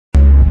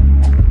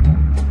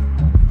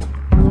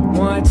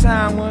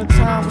one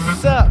time,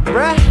 what's up,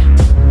 bruh?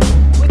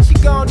 What you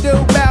gonna do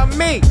about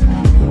me?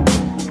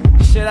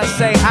 Should I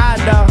say I,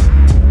 though?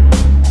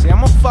 See,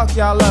 I'ma fuck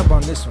y'all up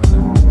on this one,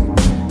 though.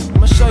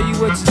 I'ma show you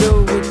what to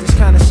do with this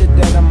kind of shit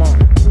that I'm on.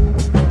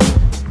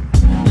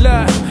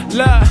 Look,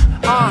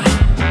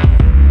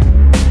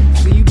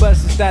 see, you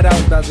busted that I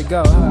was about to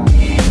go, huh?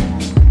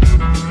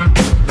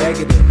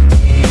 Negative.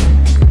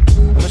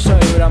 I'ma show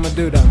you what I'ma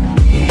do, though.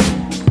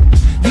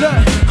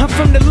 Look, I'm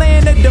from the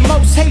land of the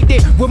most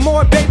hated, with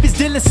more babies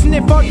dealing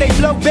sniff all they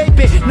blow,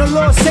 baby. No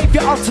Lord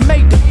Savior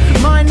ultimatum.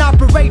 Mind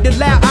operator,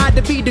 loud I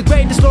to be the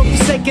greatest, Lord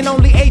forsaken,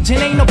 only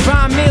agent. Ain't no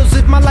Brian Mills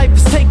if my life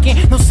is taken.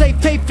 No safe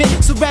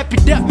haven, so wrap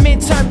it up, man,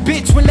 turn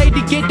bitch when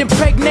lady get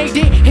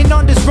impregnated. And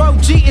on this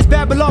road, G is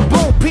Babylon,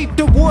 boom, peep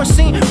the war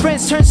scene.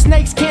 Friends turn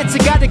snakes, cancer,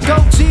 gotta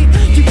go, G.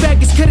 You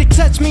faggots could've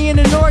touched me in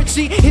an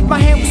orgy if my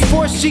hand was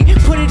forced, G.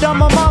 Put it on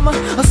my mama,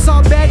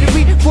 assault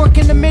battery, fork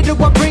in the middle,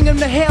 I bring him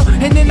to hell,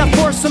 and then I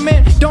force him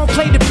in. Don't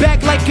play the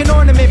back like an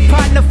ornament,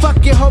 partner,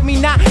 fuck you, hold me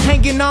not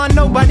hanging on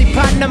nobody,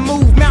 partner,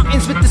 move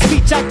mountains with the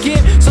speech I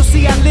give. So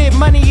see I live,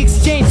 money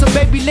exchange, so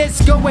baby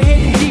let's go ahead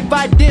and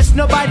divide this.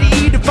 Nobody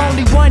eat if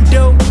only one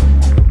do.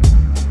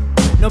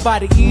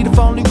 Nobody eat if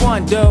only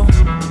one do.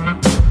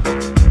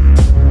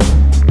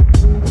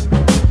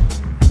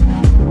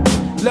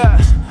 Look,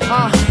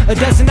 a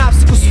dozen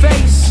obstacles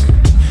face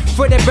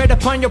for that bread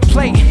upon your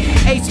plate.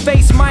 Ace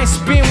face, mind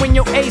spin when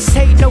your ace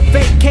hate. No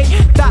vacate,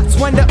 thoughts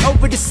wander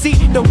over the seat.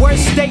 The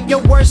worst state,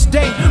 your worst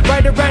day,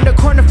 right around the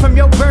corner from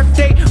your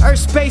birthday. Earth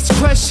space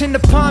crush in the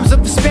palms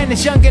of a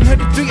Spanish youngin'. Heard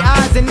the 3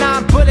 eyes and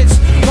 9 bullets.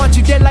 Want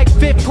you dead like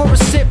fit, pour a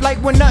sip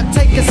like when up,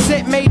 take a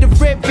sip. Made a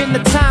rip in the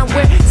time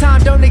where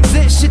time don't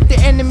exist. Shit, the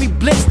enemy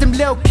blitz, them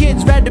little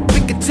kids rather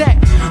pick attack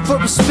for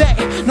respect.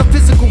 No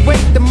physical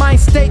weight, the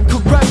mind state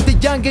corrupt. The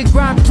youngin'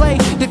 grind play,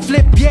 they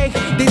flip yay.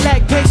 They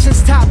lack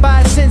patience, taught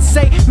by a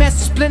sensei.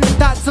 Master splinter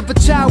thoughts of a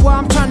child while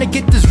I'm trying to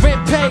get this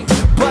rent paid.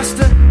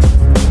 Buster,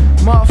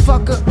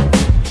 motherfucker.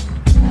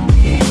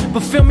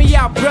 But feel me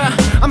out, bruh,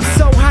 I'm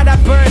so hot I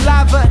burn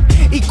lava.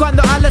 Y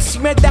cuando a la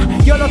cimeta,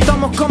 yo lo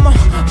tomo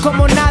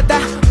como nada.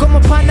 Como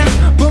pana,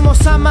 boom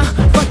sama,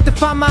 fuck the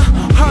fama.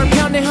 Heart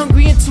pounding,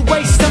 hungry into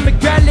waste, stomach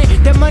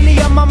growling. That money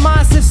on my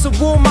mind since a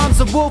wolf, mom's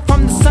a wolf,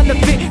 I'm the son of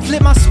it.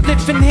 Flip my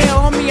spliff in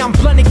hell, homie, I'm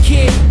blunted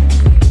kid.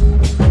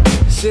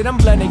 Shit, I'm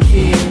blunted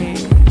kid.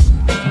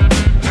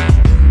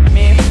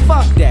 Man,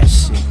 fuck that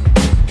shit.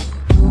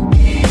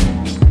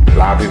 A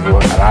lot of people, a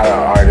lot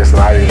of artists, a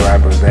lot of these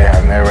rappers, they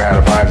have never had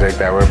a project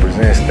that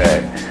represents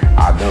that.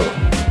 I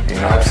do. You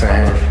know what I'm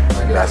saying?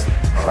 That's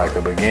like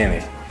the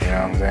beginning. You know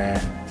what I'm saying?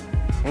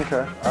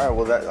 Okay. All right.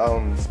 Well,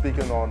 that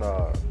speaking on